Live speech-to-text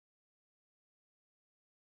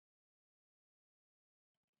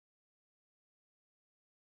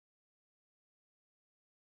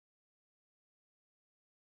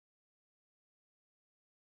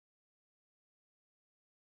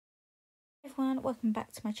Everyone, welcome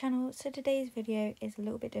back to my channel. So today's video is a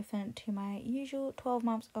little bit different to my usual 12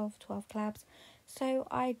 months of 12 collabs. So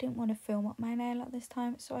I didn't want to film up my nail art this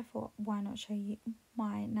time, so I thought why not show you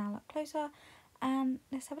my nail art closer and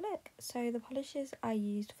let's have a look. So the polishes I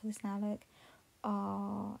used for this nail look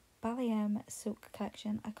are Ballium Silk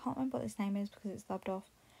Collection. I can't remember what this name is because it's dubbed off,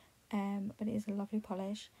 but it is a lovely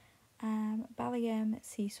polish. Ballium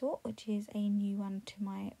Sea Salt, which is a new one to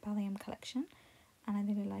my Ballium collection, and I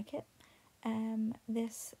really like it.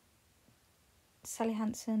 This Sally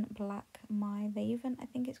Hansen Black My Raven, I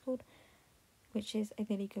think it's called, which is a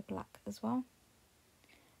really good black as well.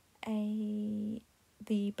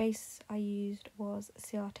 The base I used was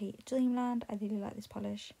CRT Dreamland. I really like this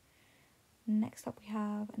polish. Next up we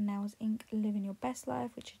have Nails Ink Living Your Best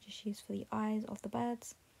Life, which I just used for the eyes of the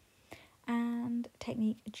birds, and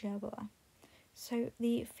Technique Gerber. So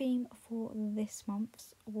the theme for this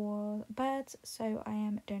month's was birds, so I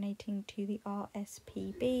am donating to the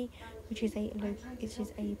RSPB, which is a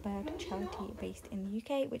bird charity based in the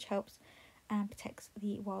UK, which helps and protects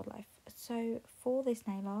the wildlife. So for this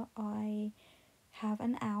nail art, I have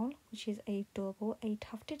an owl, which is adorable, a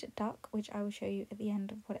tufted duck, which I will show you at the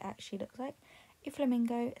end of what it actually looks like, a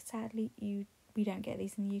flamingo. Sadly, we don't get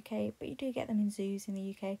these in the UK, but you do get them in zoos in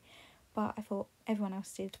the UK. But I thought everyone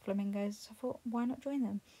else did flamingos, so I thought why not join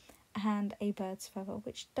them? And a bird's feather,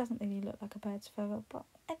 which doesn't really look like a bird's feather, but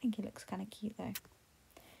I think it looks kind of cute though.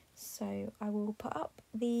 So I will put up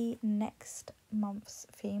the next month's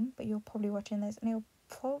theme, but you're probably watching this and it'll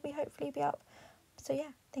probably hopefully be up. So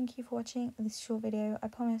yeah, thank you for watching this short video. I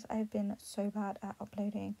promise I've been so bad at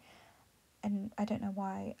uploading and I don't know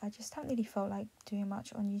why. I just haven't really felt like doing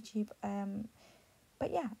much on YouTube.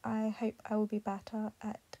 But yeah, I hope I will be better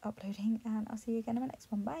at uploading, and I'll see you again in my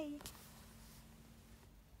next one. Bye!